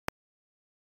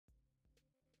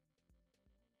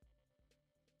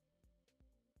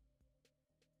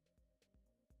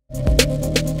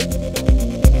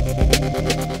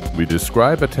we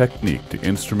describe a technique to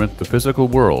instrument the physical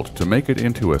world to make it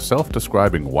into a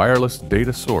self-describing wireless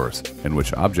data source in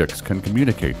which objects can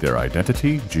communicate their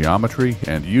identity, geometry,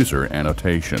 and user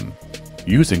annotation.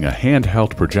 Using a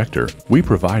handheld projector, we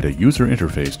provide a user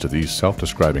interface to these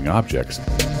self-describing objects.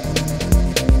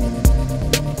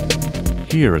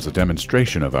 Here is a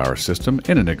demonstration of our system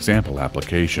in an example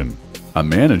application. A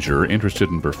manager interested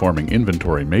in performing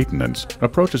inventory maintenance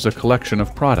approaches a collection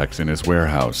of products in his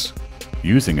warehouse.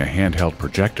 Using a handheld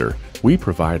projector, we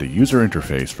provide a user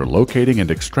interface for locating and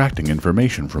extracting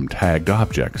information from tagged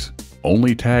objects.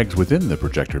 Only tags within the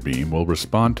projector beam will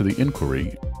respond to the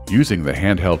inquiry. Using the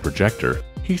handheld projector,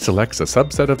 he selects a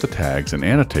subset of the tags and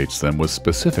annotates them with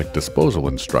specific disposal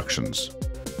instructions.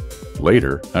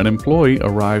 Later, an employee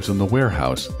arrives in the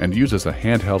warehouse and uses a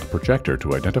handheld projector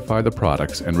to identify the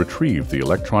products and retrieve the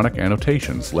electronic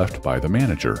annotations left by the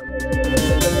manager.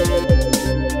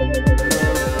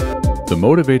 The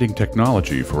motivating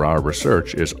technology for our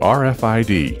research is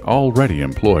RFID, already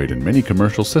employed in many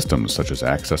commercial systems such as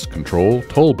access control,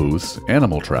 toll booths,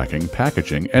 animal tracking,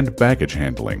 packaging, and baggage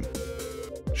handling.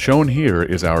 Shown here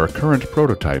is our current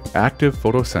prototype active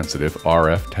photosensitive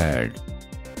RF tag.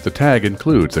 The tag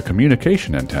includes a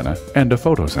communication antenna and a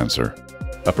photosensor.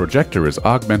 A projector is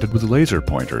augmented with laser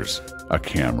pointers, a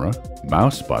camera,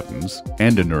 mouse buttons,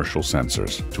 and inertial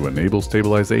sensors to enable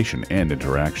stabilization and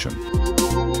interaction.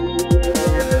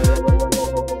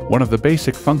 One of the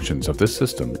basic functions of this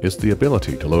system is the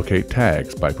ability to locate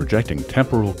tags by projecting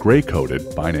temporal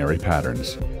gray-coded binary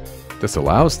patterns. This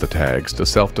allows the tags to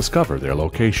self-discover their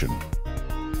location.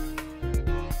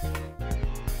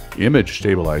 Image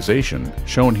stabilization,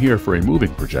 shown here for a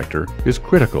moving projector, is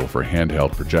critical for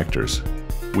handheld projectors.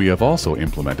 We have also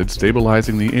implemented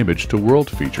stabilizing the image to world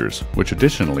features, which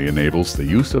additionally enables the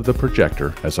use of the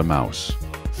projector as a mouse.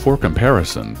 For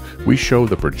comparison, we show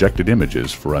the projected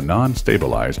images for a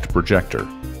non-stabilized projector.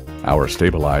 Our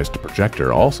stabilized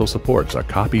projector also supports a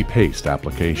copy-paste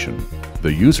application.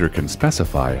 The user can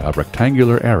specify a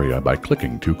rectangular area by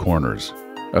clicking two corners.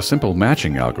 A simple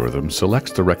matching algorithm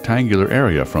selects the rectangular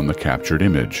area from the captured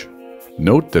image.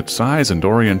 Note that size and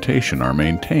orientation are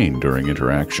maintained during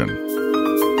interaction.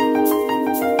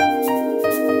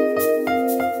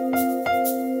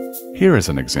 Here is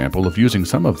an example of using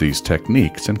some of these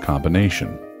techniques in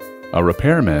combination. A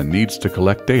repairman needs to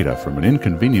collect data from an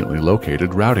inconveniently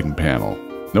located routing panel.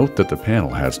 Note that the panel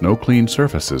has no clean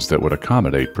surfaces that would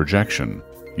accommodate projection.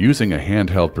 Using a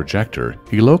handheld projector,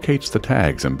 he locates the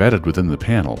tags embedded within the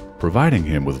panel, providing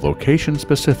him with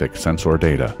location-specific sensor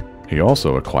data. He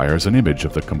also acquires an image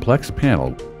of the complex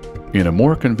panel. In a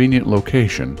more convenient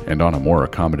location and on a more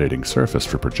accommodating surface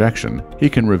for projection, he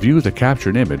can review the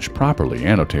captured image properly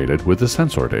annotated with the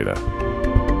sensor data.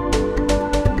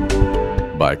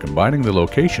 By combining the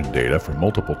location data from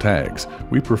multiple tags,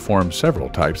 we perform several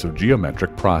types of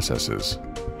geometric processes.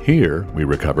 Here, we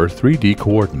recover 3D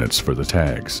coordinates for the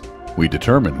tags. We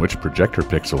determine which projector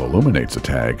pixel illuminates a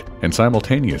tag, and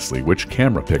simultaneously which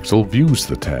camera pixel views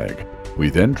the tag. We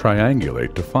then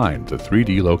triangulate to find the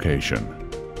 3D location.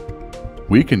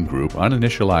 We can group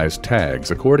uninitialized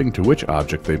tags according to which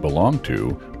object they belong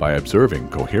to by observing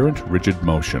coherent rigid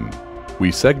motion.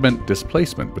 We segment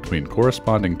displacement between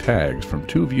corresponding tags from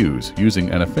two views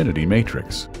using an affinity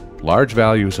matrix. Large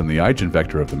values in the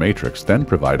eigenvector of the matrix then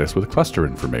provide us with cluster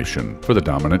information for the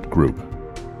dominant group.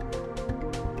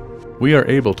 We are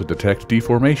able to detect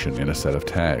deformation in a set of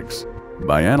tags.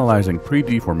 By analyzing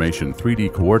pre-deformation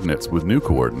 3D coordinates with new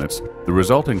coordinates, the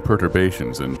resulting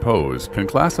perturbations in pose can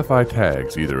classify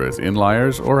tags either as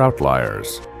inliers or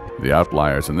outliers. The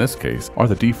outliers in this case are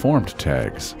the deformed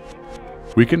tags.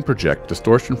 We can project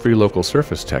distortion-free local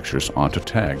surface textures onto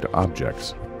tagged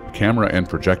objects. Camera and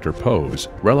projector pose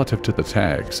relative to the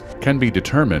tags can be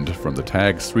determined from the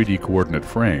tag's 3D coordinate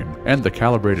frame and the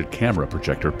calibrated camera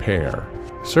projector pair.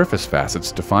 Surface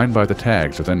facets defined by the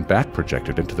tags are then back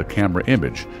projected into the camera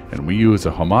image, and we use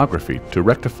a homography to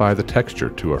rectify the texture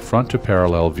to a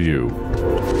front-to-parallel view.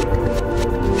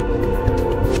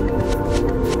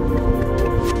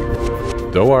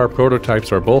 Though our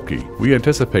prototypes are bulky, we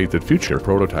anticipate that future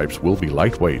prototypes will be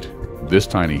lightweight. This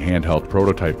tiny handheld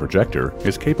prototype projector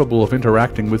is capable of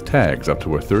interacting with tags up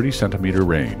to a 30-centimeter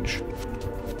range.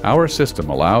 Our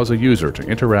system allows a user to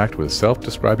interact with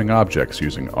self-describing objects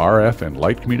using RF and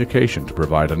light communication to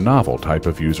provide a novel type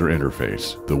of user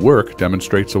interface. The work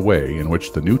demonstrates a way in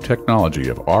which the new technology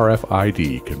of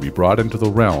RFID can be brought into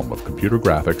the realm of computer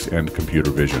graphics and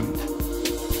computer vision.